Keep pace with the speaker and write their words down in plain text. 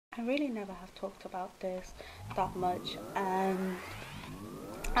I really never have talked about this that much, and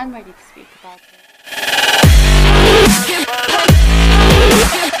I'm ready to speak about it.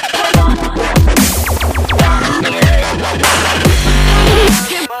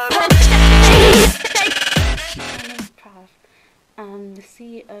 My name is Trav. I'm the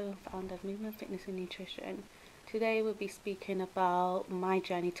CEO and founder of Movement Fitness and Nutrition. Today we'll be speaking about my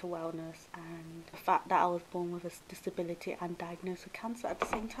journey to wellness and the fact that I was born with a disability and diagnosed with cancer at the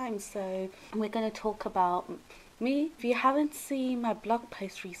same time. So we're going to talk about me. If you haven't seen my blog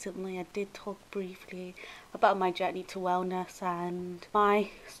post recently, I did talk briefly about my journey to wellness and my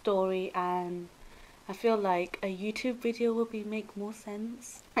story, and I feel like a YouTube video will make more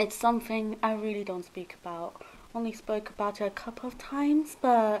sense. It's something I really don't speak about. Only spoke about it a couple of times,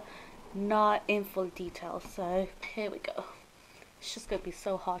 but not in full detail. So here we go. It's just gonna be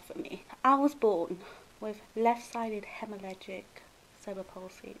so hard for me. I was born with left-sided hemorrhagic cerebral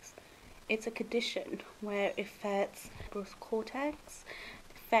palsy. It's a condition where it affects cerebral cortex,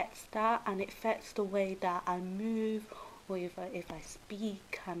 affects that, and it affects the way that I move, or if I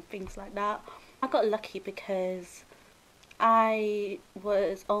speak and things like that. I got lucky because I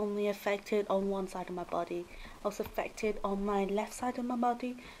was only affected on one side of my body. I was affected on my left side of my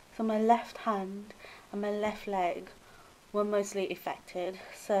body, so my left hand and my left leg were mostly affected.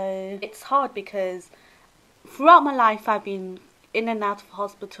 So it's hard because throughout my life I've been in and out of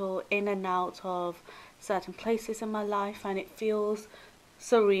hospital, in and out of certain places in my life, and it feels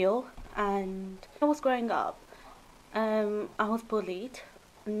surreal. And I was growing up, I was bullied,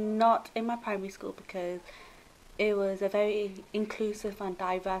 not in my primary school because it was a very inclusive and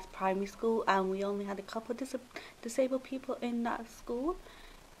diverse primary school, and we only had a couple of disabled people in that school.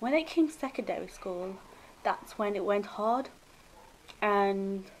 When it came secondary school, that's when it went hard,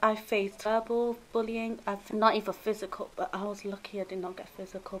 and I faced verbal bullying. Not even physical, but I was lucky I did not get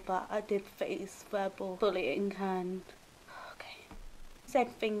physical, but I did face verbal bullying. And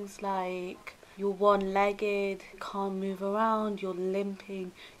said things like, you're one-legged, you can't move around, you're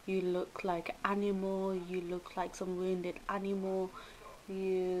limping, you look like an animal, you look like some wounded animal,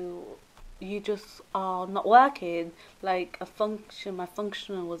 you just are not working, like my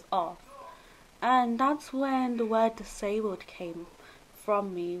functioning was off. And that's when the word disabled came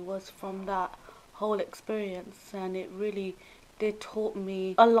from me, was from that whole experience. And it really did taught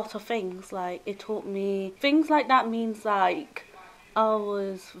me a lot of things. Like, it taught me things like that means like I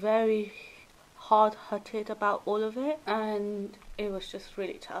was very hard-hearted about all of it, and it was just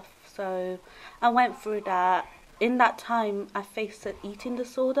really tough. So I went through that. In that time I faced an eating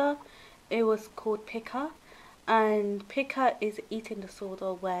disorder. It was called pica, and pica is an eating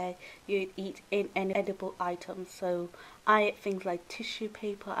disorder where you eat inedible items. So I ate things like tissue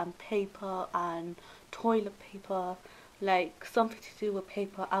paper and toilet paper, like something to do with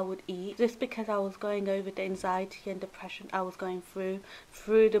paper I would eat, just because I was going over the anxiety and depression I was going through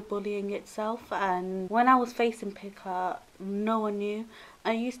the bullying itself. And when I was facing pica, no one knew.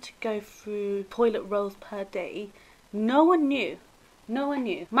 I used to go through toilet rolls per day. No one knew.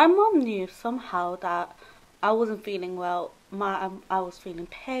 My mom knew somehow that I wasn't feeling well. I was feeling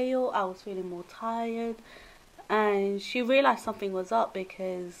pale, I was feeling more tired, and she realized something was up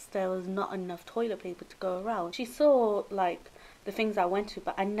because there was not enough toilet paper to go around. She saw like the things I went through,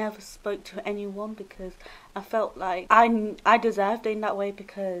 but I never spoke to anyone because I felt like I deserved it in that way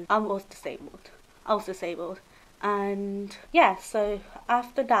because I was disabled. And yeah, so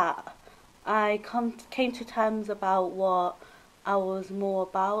after that I came to terms about what I was more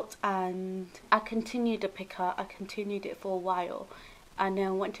about, and I continued to pick up. I continued it for a while, and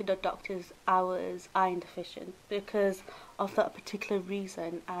then went to the doctors. I was iron deficient because of that particular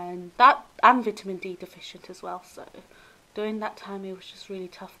reason, and vitamin D deficient as well. So during that time it was just really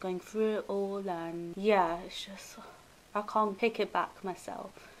tough going through it all, and yeah, it's just I can't take it back myself.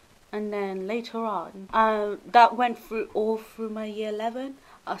 And then later on, that went all through my year 11.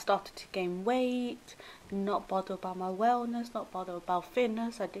 I started to gain weight, not bothered about my wellness, not bothered about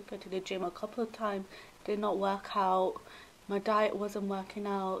fitness. I did go to the gym a couple of times, did not work out. My diet wasn't working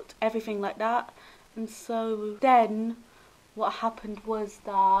out, everything like that. And so then what happened was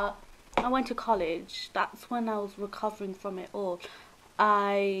that I went to college. That's when I was recovering from it all.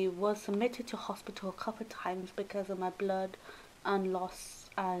 I was submitted to hospital a couple of times because of my blood and loss,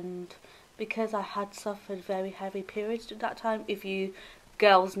 and because I had suffered very heavy periods at that time. If you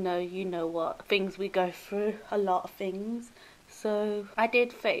girls know, you know what things we go through, a lot of things. So I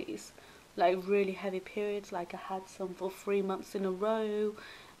did face like really heavy periods, like I had some for 3 months in a row,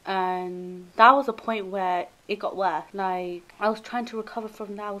 and that was a point where it got worse. Like, I was trying to recover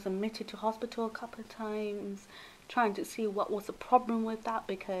from that. I was admitted to hospital a couple of times, trying to see what was the problem with that,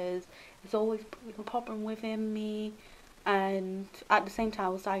 because it's always a problem within me. And at the same time, I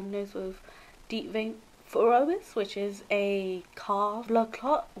was diagnosed with deep vein thrombosis, which is a calf blood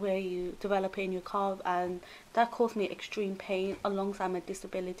clot where you develop it in your calf, and that caused me extreme pain alongside my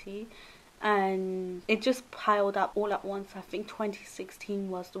disability. And it just piled up all at once. I think 2016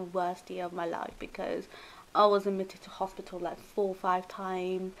 was the worst year of my life, because I was admitted to hospital like 4 or 5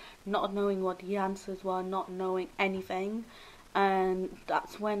 times, not knowing what the answers were, not knowing anything. And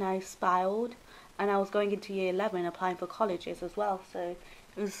that's when I spiraled, and I was going into year 11 applying for colleges as well, so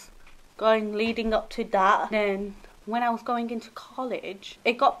it was leading up to that. Then when I was going into college,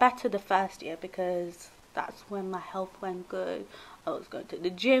 it got better the first year, because that's when my health went good. I was going to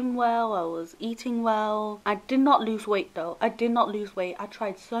the gym well, I was eating well. I did not lose weight though. I did not lose weight. I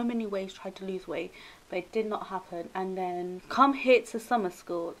tried so many ways, tried to lose weight, but it did not happen. And then come hits the summer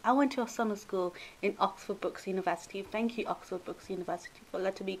school. I went to a summer school in Oxford Brookes University. Thank you, Oxford Brookes University, for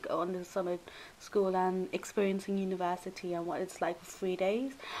letting me go on the summer school and experiencing university and what it's like for 3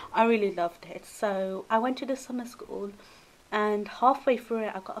 days. I really loved it. So I went to the summer school, and halfway through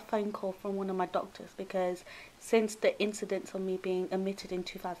it, I got a phone call from one of my doctors, because since the incidents of me being admitted in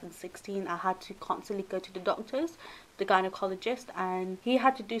 2016, I had to constantly go to the doctors, the gynecologist, and he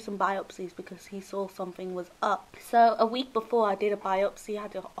had to do some biopsies because he saw something was up. So a week before I did a biopsy, I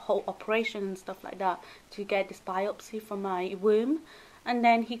had a whole operation and stuff like that to get this biopsy from my womb. And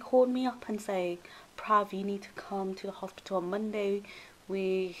then he called me up and said, Prav, you need to come to the hospital on Monday.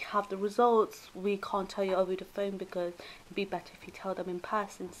 We have the results. We can't tell you over the phone because it'd be better if you tell them in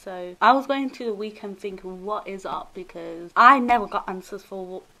person. So I was going to the weekend thinking, what is up? Because I never got answers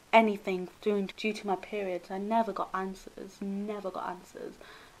for anything due to my periods. I never got answers.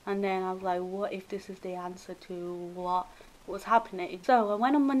 And then I was like, what if this is the answer to what was happening? So I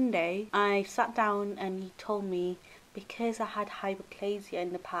went on Monday. I sat down and he told me, because I had hyperplasia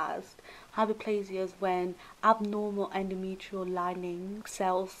in the past. Hyperplasia is when abnormal endometrial lining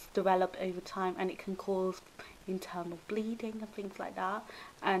cells develop over time, and it can cause internal bleeding and things like that.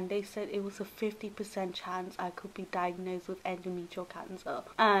 And they said it was a 50% chance I could be diagnosed with endometrial cancer.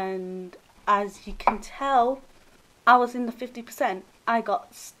 And as you can tell, I was in the 50%. I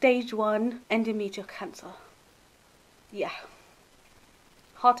got stage 1 endometrial cancer. Yeah,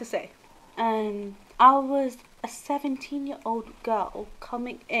 hard to say. And I was a 17-year-old girl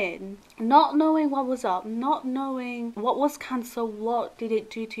coming in, not knowing what was up, not knowing what was cancer, what did it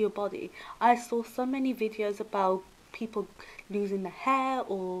do to your body. I saw so many videos about people losing their hair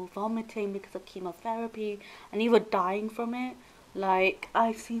or vomiting because of chemotherapy and even dying from it. Like,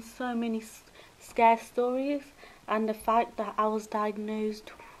 I've seen so many scare stories, and the fact that I was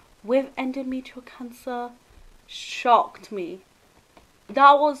diagnosed with endometrial cancer shocked me.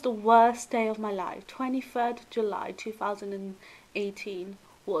 That was the worst day of my life. 23rd July 2018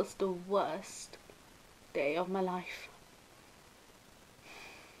 was the worst day of my life.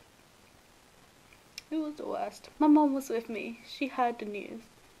 It was the worst. My mom was with me. She heard the news.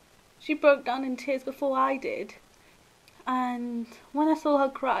 She broke down in tears before I did. And when I saw her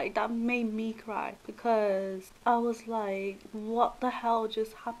cry, that made me cry, because I was like, what the hell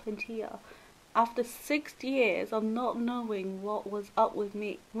just happened here? After 6 years of not knowing what was up with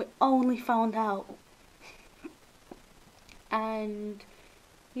me, we only found out. And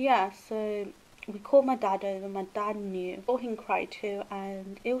yeah, so we called my dad over. My dad knew. I saw him cry too,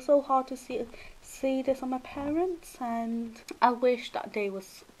 and it was so hard to see this on my parents. And I wish that day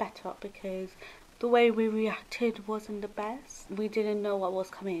was better, because the way we reacted wasn't the best. We didn't know what was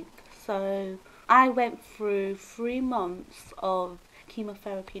coming. So I went through 3 months of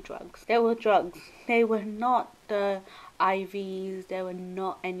chemotherapy drugs. They were drugs. They were not the IVs. They were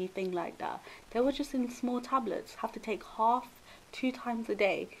not anything like that. They were just in small tablets. Have to take half 2 times a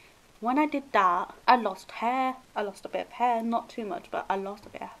day. When I did that, I lost hair. I lost a bit of hair, not too much, but I lost a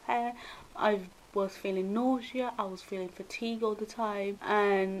bit of hair. I was feeling nausea. I was feeling fatigue all the time,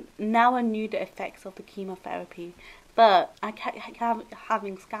 and now I knew the effects of the chemotherapy. But I kept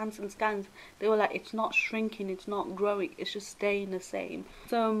having scans and scans. They were like, it's not shrinking, it's not growing, it's just staying the same.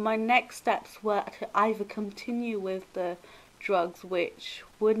 So my next steps were to either continue with the drugs, which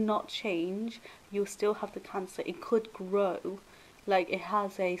would not change. You'll still have the cancer. It could grow. Like, it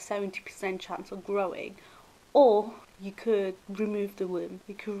has a 70% chance of growing. Or you could remove the womb.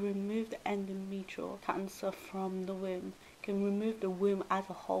 You could remove the endometrial cancer from the womb. Can remove the womb as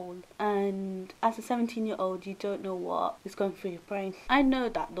a whole. And as a 17-year-old, you don't know what is going through your brain. I know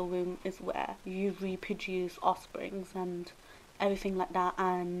that the womb is where you reproduce offsprings and everything like that,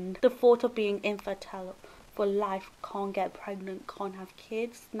 and the thought of being infertile for life, can't get pregnant, can't have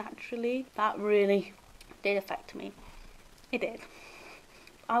kids naturally, that really did affect me. It did.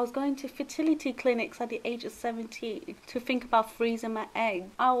 I was going to fertility clinics at the age of 17 to think about freezing my egg.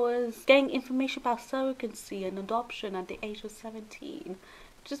 I was getting information about surrogacy and adoption at the age of 17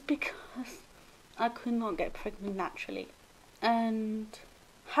 just because I could not get pregnant naturally. And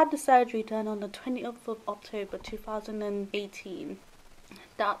had the surgery done on the 20th of October 2018.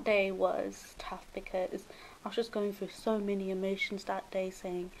 That day was tough because I was just going through so many emotions that day,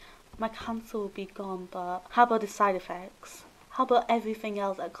 saying my cancer will be gone, but how about the side effects? How about everything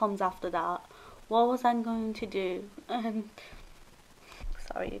else that comes after that? What was I going to do?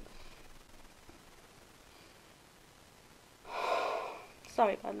 Sorry.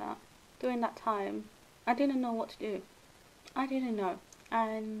 Sorry about that. During that time, I didn't know what to do. I didn't know.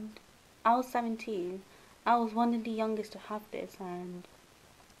 And I was 17. I was one of the youngest to have this, and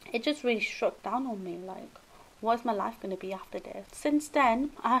it just really struck down on me, like, what's my life going to be after this? Since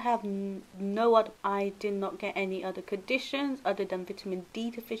then, I have I did not get any other conditions other than vitamin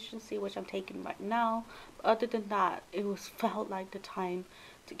D deficiency, which I'm taking right now. But other than that, it felt like the time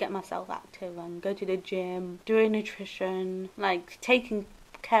to get myself active and go to the gym, doing nutrition, like taking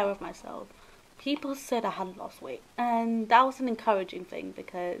care of myself. People said I had lost weight, and that was an encouraging thing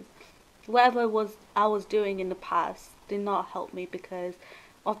because whatever I was doing in the past did not help me because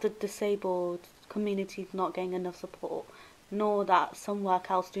of the disabled community not getting enough support, nor that some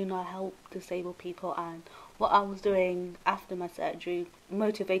workouts do not help disabled people. And what I was doing after my surgery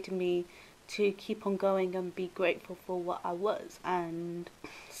motivated me to keep on going and be grateful for what I was. And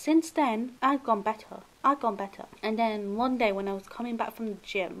since then, I've gone better. And then one day when I was coming back from the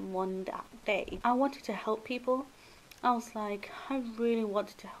gym that day, I wanted to help people. I was like, I really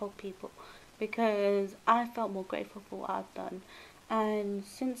wanted to help people because I felt more grateful for what I've done. And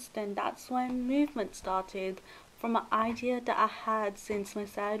since then, that's when movement started, from an idea that I had since my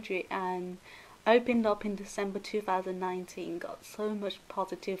surgery, and opened up in December 2019, got so much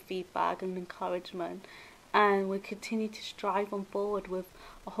positive feedback and encouragement, and we continue to strive on forward with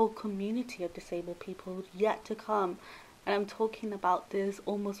a whole community of disabled people yet to come. And I'm talking about this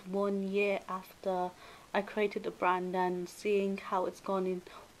almost 1 year after I created the brand, and seeing how it's gone in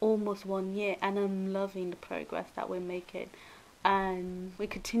almost 1 year, and I'm loving the progress that we're making. And we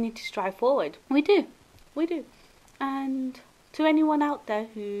continue to strive forward. We do. And to anyone out there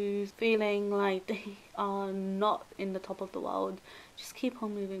who's feeling like they are not in the top of the world, just keep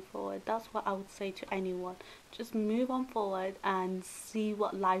on moving forward. That's what I would say to anyone. Just move on forward and see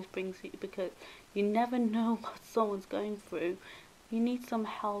what life brings you, because you never know what someone's going through. You need some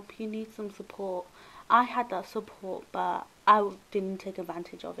help, you need some support. I had that support, but I didn't take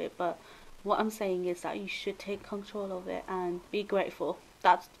advantage of it. But what I'm saying is that you should take control of it and be grateful.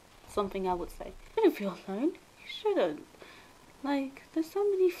 That's something I would say. You don't feel alone. You shouldn't. Like, there's so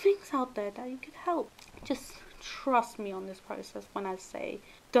many things out there that you could help. Just trust me on this process when I say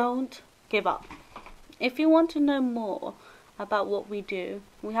don't give up. If you want to know more about what we do,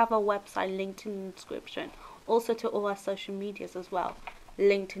 we have our website linked in the description. Also to all our social medias as well,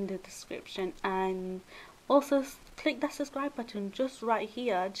 linked in the description. And also click that subscribe button just right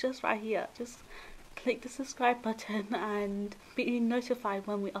here. Just click the subscribe button and be notified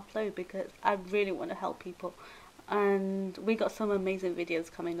when we upload, because I really want to help people. And we got some amazing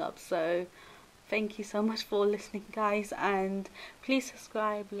videos coming up, so thank you so much for listening, guys. And please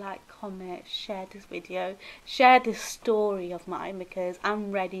subscribe, like, comment, share this video, share this story of mine, because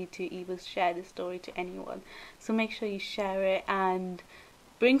I'm ready to even share this story to anyone. So make sure you share it and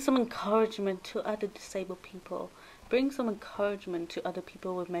bring some encouragement to other disabled people. Bring some encouragement to other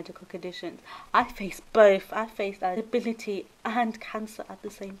people with medical conditions. I face both. I face disability and cancer at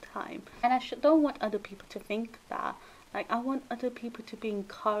the same time. And I don't want other people to think that. Like, I want other people to be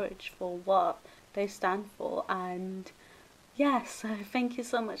encouraged for what they stand for. And yeah, so thank you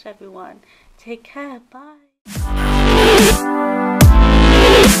so much, everyone. Take care. Bye.